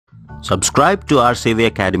Subscribe to our CV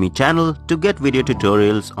Academy channel to get video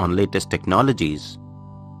tutorials on latest technologies.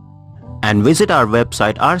 And visit our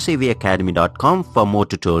website rcvacademy.com for more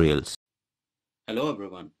tutorials. Hello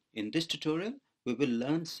everyone. In this tutorial, we will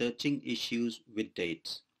learn searching issues with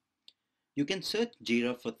dates. You can search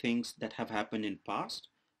JIRA for things that have happened in past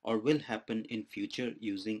or will happen in future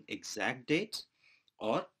using exact dates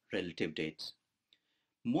or relative dates.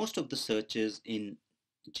 Most of the searches in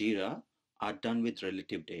JIRA are done with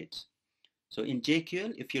relative dates. So in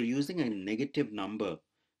JQL, if you're using a negative number,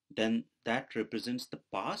 then that represents the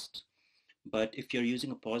past. But if you're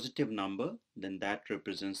using a positive number, then that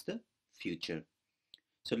represents the future.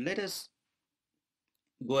 So let us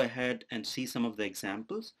go ahead and see some of the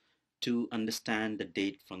examples to understand the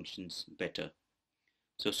date functions better.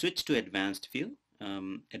 So switch to advanced view,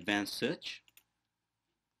 advanced search.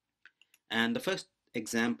 And the first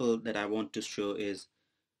example that I want to show is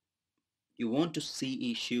you want to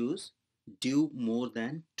see issues due more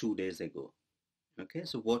than 2 days ago. Okay,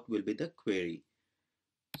 so what will be the query?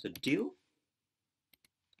 So due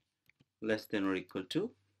less than or equal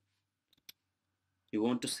to, you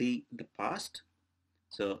want to see the past,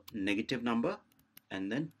 so negative number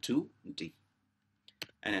and then 2D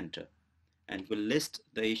and enter, and will list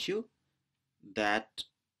the issue that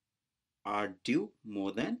are due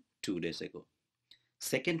more than 2 days ago.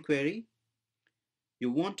 Second query, you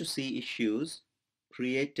want to see issues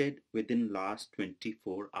created within last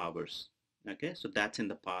 24 hours. Okay, so that's in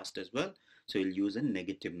the past as well, so you'll use a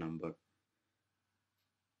negative number.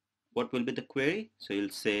 What will be the query? So you'll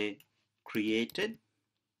say created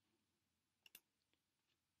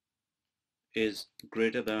is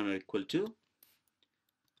greater than or equal to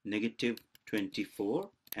negative 24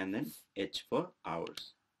 and then H for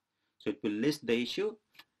hours. So it will list the issue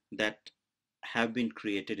that have been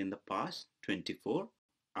created in the past 24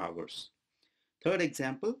 hours. Third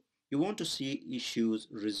example, you want to see issues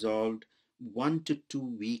resolved 1 to 2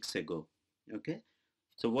 weeks ago. Okay,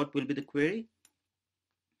 so what will be the query?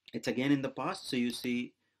 It's again in the past, so you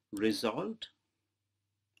see resolved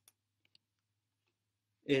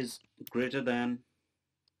is greater than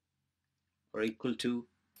or equal to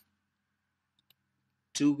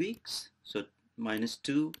 2 weeks, so minus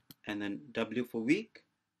 2 and then W for week,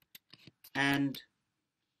 and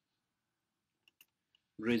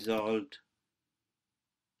resolved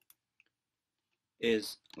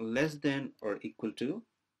is less than or equal to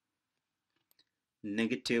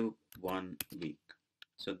negative 1 week.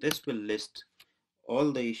 So this will list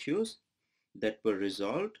all the issues that were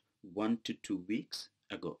resolved 1 to 2 weeks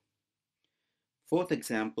ago. Fourth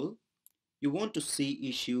example, you want to see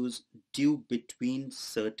issues due between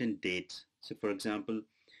certain dates. So for example,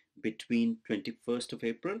 between 21st of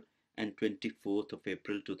April and 24th of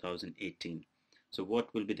April 2018. So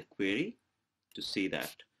what will be the query to see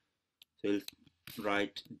that? So we'll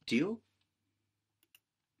write due,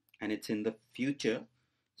 and it's in the future,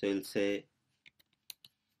 so you'll say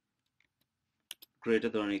greater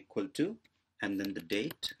than or equal to and then the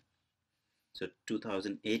date, so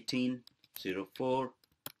 2018 04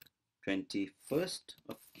 21st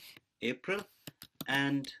of April,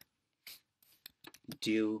 and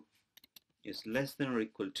due is less than or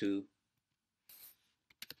equal to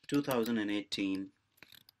 2018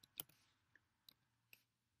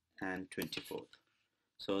 and 24th.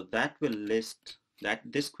 So that will list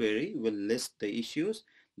this query will list the issues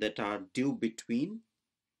that are due between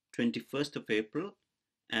 21st of April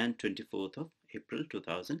and 24th of April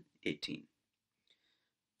 2018.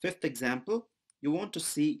 Fifth example, you want to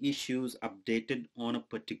see issues updated on a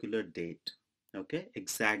particular date. Okay,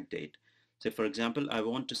 exact date. So for example, I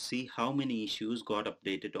want to see how many issues got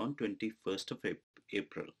updated on 21st of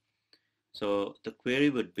April. So the query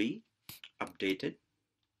would be updated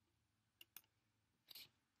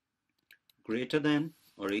greater than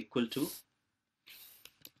or equal to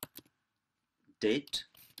date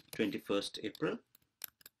 21st April,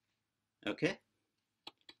 okay,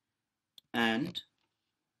 and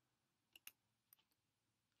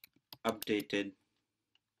updated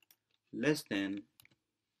less than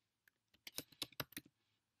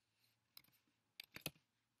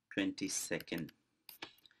 22nd.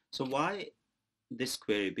 So why this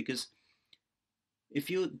query? Because if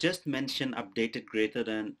you just mention updated greater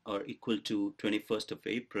than or equal to 21st of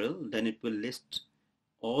April, then it will list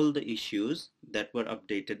all the issues that were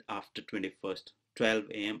updated after 12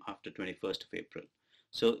 a.m. after 21st of April.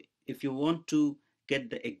 So if you want to get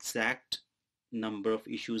the exact number of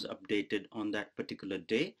issues updated on that particular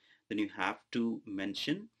day, then you have to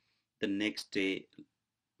mention the next day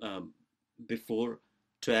before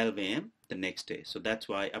 12 a.m. the next day. So that's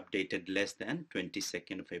why updated less than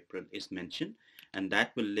 22nd of April is mentioned, and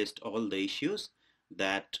that will list all the issues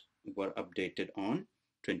that were updated on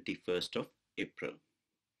 21st of April.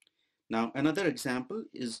 Now another example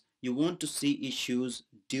is you want to see issues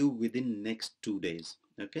due within next 2 days.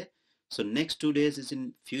 Okay, so next 2 days is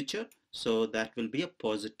in future, so that will be a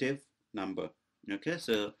positive number. Okay,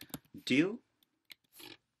 so due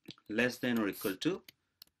less than or equal to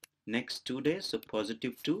next 2 days, so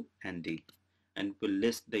positive 2 and D, and we'll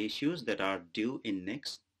list the issues that are due in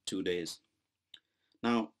next 2 days.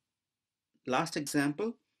 Now last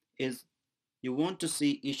example is you want to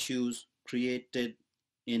see issues created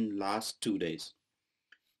in last 2 days.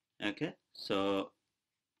 Okay, so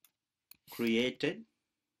created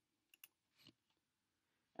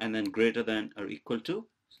and then greater than or equal to,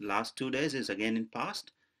 so last 2 days is again in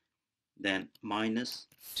past, then minus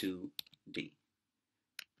 2D,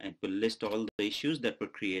 and we'll list all the issues that were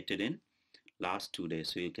created in last 2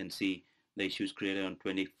 days. So you can see the issues created on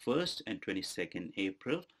 21st and 22nd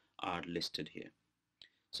April are listed here.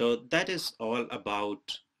 So that is all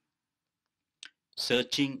about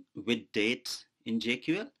searching with dates in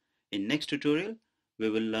JQL. In next tutorial we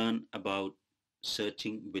will learn about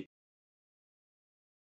searching with